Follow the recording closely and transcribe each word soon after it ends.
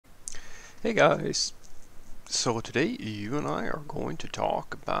Hey guys, so today you and I are going to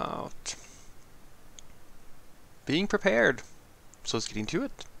talk about being prepared. So let's get into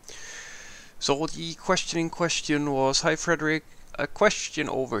it. So the question in question was, hi Frederick, a question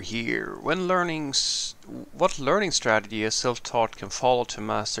over here. What learning strategy a self-taught can follow to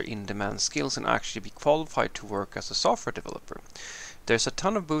master in-demand skills and actually be qualified to work as a software developer? There's a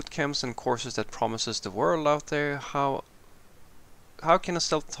ton of boot camps and courses that promises the world out there. How can a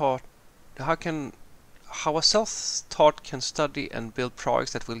self-taught how can how a self-taught can study and build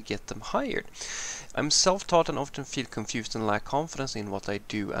products that will get them hired. I'm self-taught and often feel confused and lack confidence in what I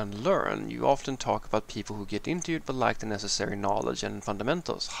do and learn. You often talk about people who get into it but lack the necessary knowledge and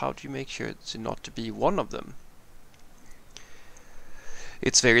fundamentals. How do you make sure not to be one of them?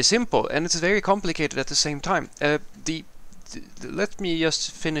 It's very simple and it's very complicated at the same time. Let me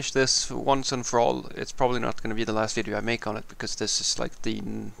just finish this once and for all. It's probably not going to be the last video I make on it because this is like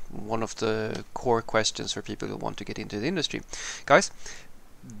one of the core questions for people who want to get into the industry. Guys,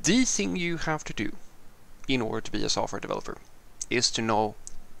 the thing you have to do in order to be a software developer is to know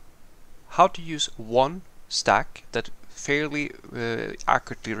how to use one stack that fairly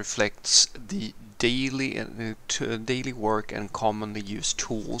accurately reflects the daily work and commonly used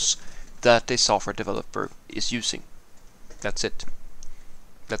tools that a software developer is using. That's it.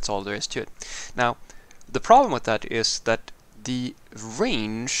 That's all there is to it. Now, the problem with that is that the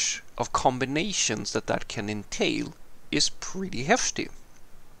range of combinations that can entail is pretty hefty.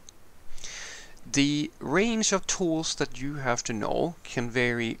 The range of tools that you have to know can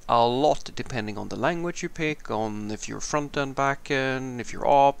vary a lot depending on the language you pick, on if you're front-end, back-end, if you're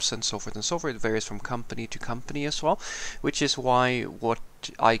ops, and so forth and so forth. It varies from company to company as well, which is why what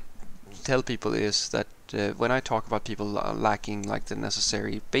I tell people is that when I talk about people lacking like the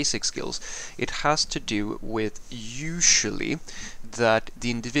necessary basic skills, it has to do with usually that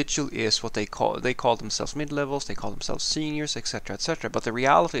the individual is what they call themselves mid-levels, they call themselves seniors, etc., etc. But the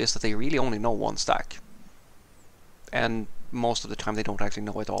reality is that they really only know one stack, and most of the time they don't actually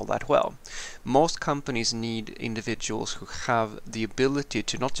know it all that well. Most companies need individuals who have the ability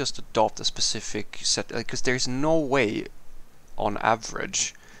to not just adopt a specific set, because there's no way on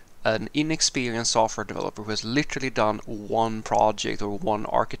average an inexperienced software developer who has literally done one project or one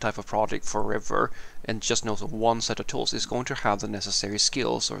archetype of project forever and just knows one set of tools is going to have the necessary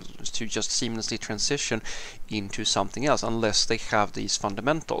skills or to just seamlessly transition into something else unless they have these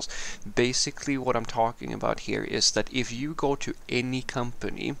fundamentals. Basically what I'm talking about here is that if you go to any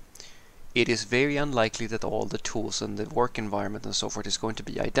company, it is very unlikely that all the tools and the work environment and so forth is going to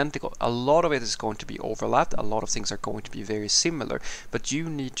be identical. A lot of it is going to be overlapped, a lot of things are going to be very similar, but you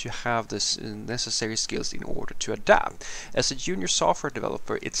need to have this necessary skills in order to adapt. As a junior software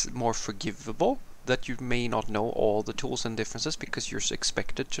developer, it's more forgivable that you may not know all the tools and differences because you're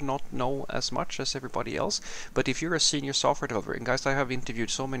expected to not know as much as everybody else. But if you're a senior software developer, and guys, I have interviewed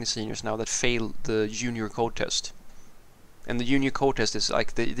so many seniors now that fail the junior code test. And the junior code test is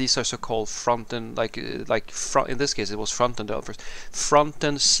like these are so-called front-end, in this case it was front-end developers,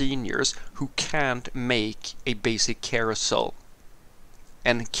 front-end seniors who can't make a basic carousel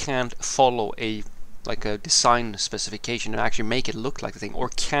and can't follow a design specification and actually make it look like the thing, or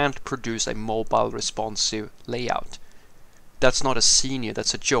can't produce a mobile responsive layout. That's not a senior,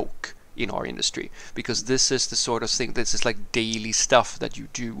 that's a joke in our industry, because this is the sort of thing, this is like daily stuff that you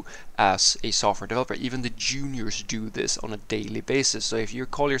do as a software developer. Even the juniors do this on a daily basis. So if you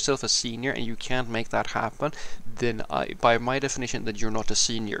call yourself a senior and you can't make that happen, then by my definition, that you're not a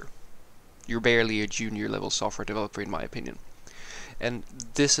senior. You're barely a junior level software developer in my opinion. And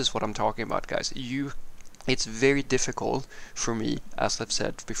this is what I'm talking about, guys. It's very difficult for me, as I've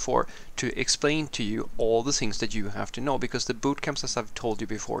said before, to explain to you all the things that you have to know, because the bootcamps, as I've told you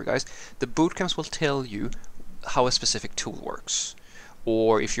before, guys, the bootcamps will tell you how a specific tool works.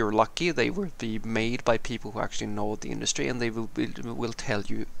 Or if you're lucky, they will be made by people who actually know the industry, and they will tell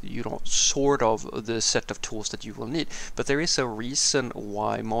you, sort of the set of tools that you will need. But there is a reason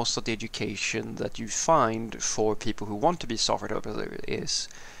why most of the education that you find for people who want to be software developers is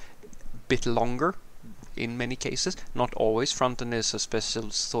a bit longer. In many cases, not always. Front-end is a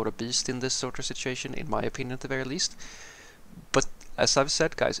special sort of beast in this sort of situation, in my opinion at the very least. But as I've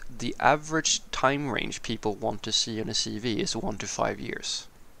said, guys, the average time range people want to see in a CV is 1 to 5 years.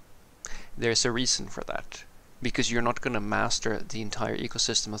 There's a reason for that, because you're not going to master the entire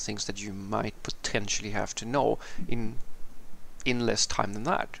ecosystem of things that you might potentially have to know in less time than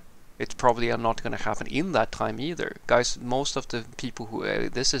that. It's probably not going to happen in that time either. Guys, most of the people who,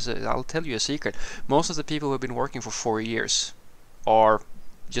 I'll tell you a secret, most of the people who have been working for 4 years are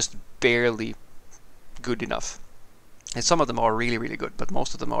just barely good enough. And some of them are really, really good, but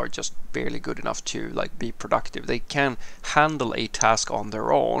most of them are just barely good enough to like be productive. They can handle a task on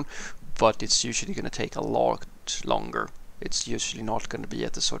their own, but it's usually going to take a lot longer. It's usually not going to be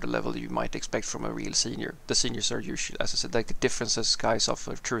at the sort of level you might expect from a real senior. The seniors are usually, as I said, like the differences, guys, of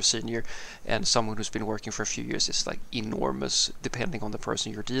a true senior and someone who's been working for a few years is like enormous, depending on the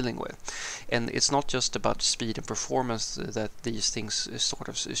person you're dealing with. And it's not just about speed and performance that these things sort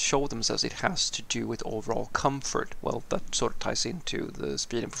of show themselves. It has to do with overall comfort. Well, that sort of ties into the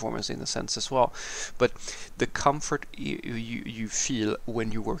speed and performance in a sense as well. But the comfort you feel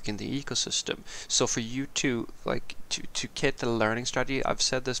when you work in the ecosystem. So for you to like to get a learning strategy, I've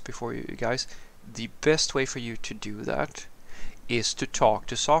said this before, you guys, the best way for you to do that is to talk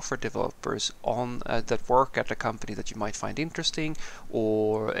to software developers on that work at a company that you might find interesting,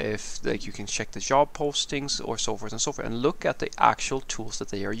 or if like you can check the job postings or so forth and so forth, and look at the actual tools that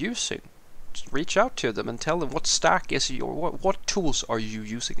they are using. Just reach out to them and tell them what stack is you, or what tools are you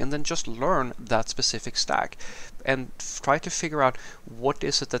using, and then just learn that specific stack and try to figure out what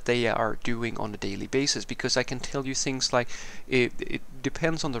is it that they are doing on a daily basis. Because I can tell you things like it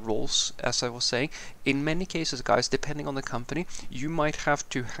depends on the roles, as I was saying. In many cases, guys, depending on the company, you might have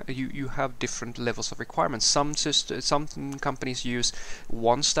to you have different levels of requirements. Some companies use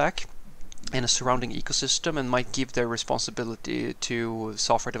one stack and a surrounding ecosystem and might give their responsibility to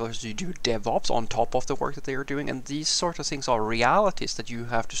software developers to do DevOps on top of the work that they are doing. And these sort of things are realities that you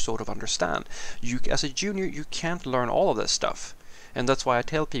have to sort of understand. You, as a junior, you can't learn all of this stuff. And that's why I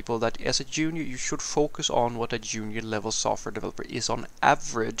tell people that as a junior, you should focus on what a junior level software developer is on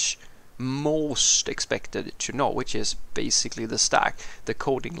average most expected to know, which is basically the stack, the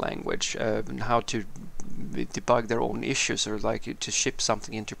coding language, and how to debug their own issues, or like to ship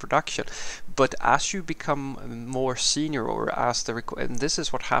something into production. But as you become more senior, or as and this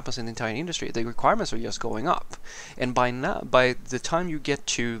is what happens in the entire industry, the requirements are just going up. And by the time you get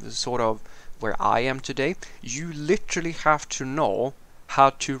to sort of where I am today, you literally have to know how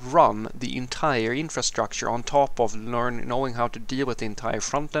to run the entire infrastructure on top of knowing how to deal with the entire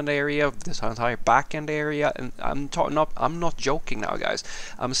front-end area, this entire back-end area. And I'm not joking now, guys.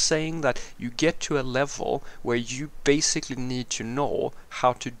 I'm saying that you get to a level where you basically need to know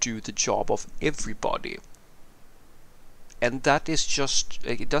how to do the job of everybody. And that is just,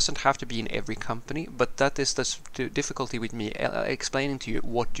 it doesn't have to be in every company, but that is the difficulty with me explaining to you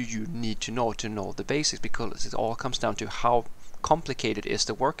what do you need to know the basics, because it all comes down to how complicated is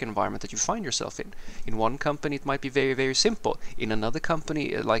the work environment that you find yourself in. In one company it might be very, very simple. In another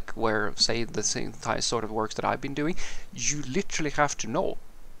company, like where, say, the same sort of works that I've been doing, you literally have to know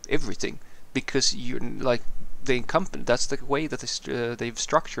everything, because you like the company, that's the way that they've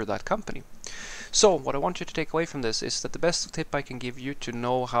structured that company. So what I want you to take away from this is that the best tip I can give you to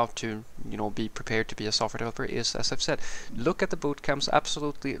know how to, be prepared to be a software developer is, as I've said, look at the boot camps,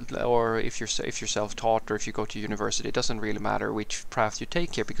 absolutely, or if you're self-taught, or if you go to university, it doesn't really matter which path you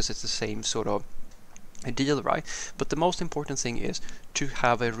take here, because it's the same sort of deal, right? But the most important thing is to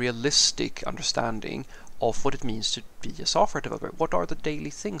have a realistic understanding of what it means to be a software developer. What are the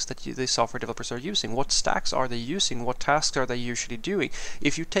daily things that the software developers are using? What stacks are they using? What tasks are they usually doing?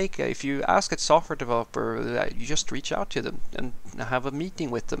 If you ask a software developer, you just reach out to them and have a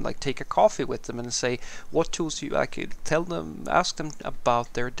meeting with them, like take a coffee with them and say what tools you like. Tell them, ask them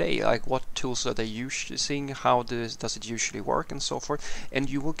about their day, like what tools are they using, how does it usually work, and so forth.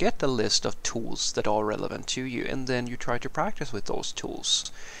 And you will get a list of tools that are relevant to you, and then you try to practice with those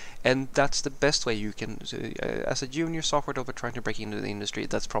tools. And that's the best way you can, as a junior software developer trying to break into the industry,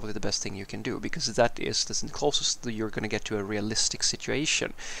 that's probably the best thing you can do, because that is the closest you're going to get to a realistic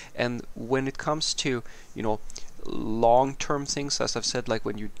situation. And when it comes to, long-term things, as I've said, like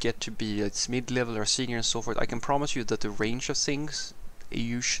when you get to be at mid-level or senior and so forth, I can promise you that the range of things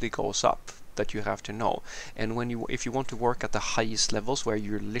usually goes up that you have to know. And if you want to work at the highest levels, where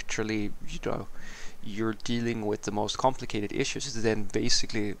you're literally, you're dealing with the most complicated issues, then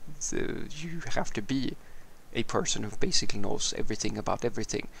basically you have to be a person who basically knows everything about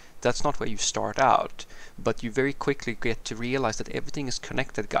everything. That's not where you start out, but you very quickly get to realize that everything is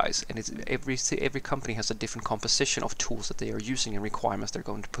connected, guys, and it's every company has a different composition of tools that they are using and requirements they're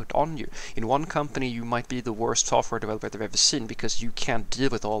going to put on you. In one company you might be the worst software developer they've ever seen, because you can't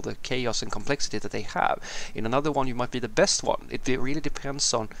deal with all the chaos and complexity that they have. In another one you might be the best one. It really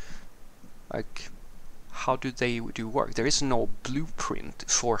depends on how do they do work. There is no blueprint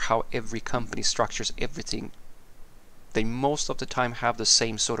for how every company structures everything They most of the time have the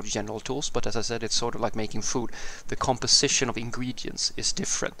same sort of general tools, but as I said, it's sort of like making food. The composition of ingredients is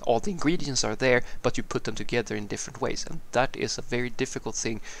different. All the ingredients are there, but you put them together in different ways, and that is a very difficult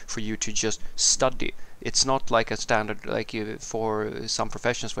thing for you to just study. It's not like a standard, like for some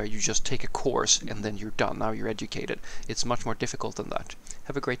professions where you just take a course and then you're done. Now you're educated. It's much more difficult than that.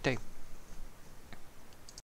 Have a great day.